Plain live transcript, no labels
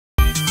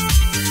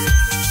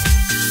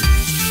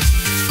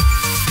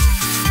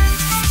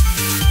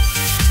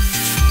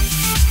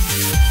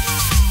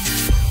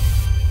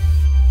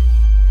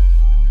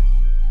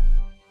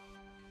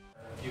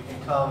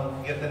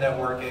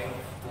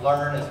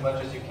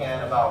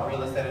can about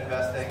real estate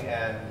investing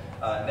and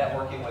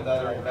networking with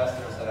other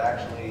investors that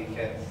actually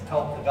can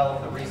help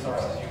develop the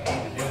resources you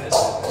need to do this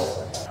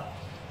business.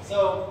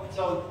 So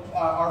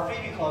our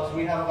FIBI clubs,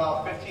 we have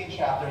about 15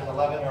 chapters,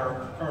 11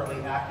 are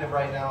currently active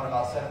right now, and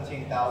about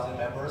 17,000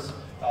 members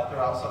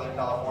throughout Southern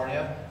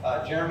California.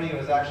 Jeremy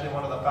was actually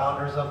one of the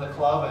founders of the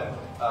club,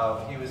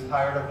 and he was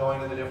tired of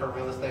going to the different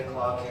real estate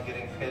clubs and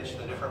getting pitched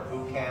the different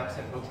boot camps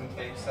and books and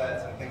tape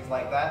sets and things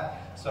like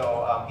that.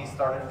 So he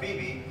started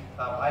FIBI.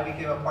 I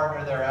became a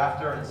partner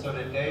thereafter, and so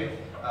did Dave,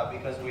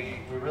 because we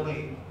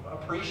really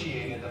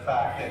appreciated the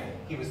fact that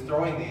he was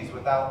throwing these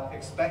without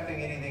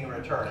expecting anything in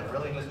return and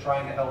really just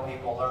trying to help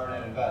people learn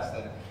and invest.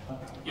 And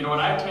you know, what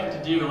I tend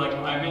to do, like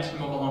I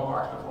mentioned mobile home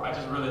parks before, I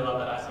just really love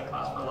that asset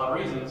class for a lot of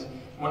reasons.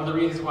 One of the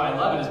reasons why I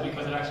love it is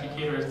because it actually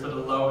caters to the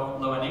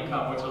low-end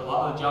income, which a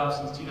lot of the jobs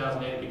since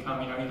 2008 have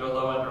become, you know, either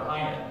low-end or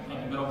high-end,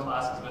 and the middle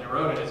class has been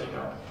eroded, as you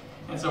know.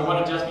 And so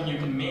one adjustment you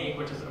can make,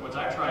 which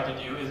I've tried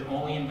to do, is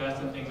only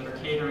invest in things that are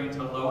catering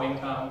to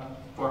low-income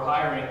or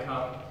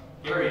higher-income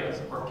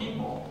areas or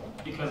people,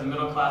 because the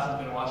middle class has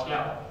been washed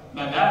out.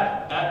 Now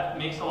that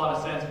makes a lot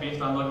of sense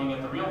based on looking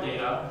at the real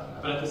data,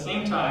 but at the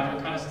same time,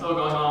 we're kind of still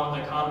going on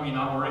with the economy,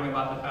 not worrying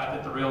about the fact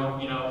that the real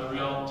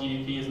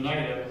GDP is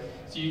negative.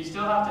 So you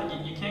still have to,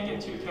 you can't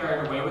get too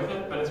carried away with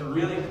it, but it's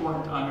really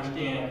important to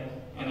understand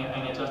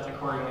and adjust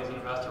accordingly as an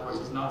investor, which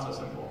is not so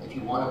simple. If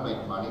you want to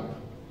make money,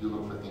 you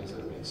look for things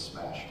that have been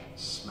smashed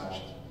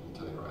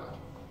into the ground,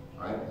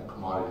 right? And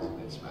commodities have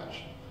been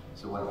smashed.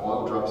 So when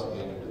oil drops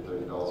again into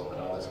 $30 per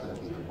barrel, that's going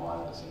to be the buy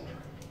of the century.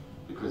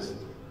 Because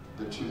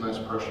the two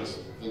most precious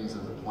things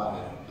on the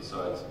planet,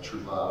 besides true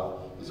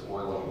love, is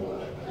oil and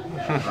water.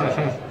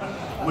 Right?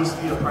 What's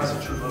the price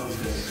of true love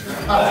these days?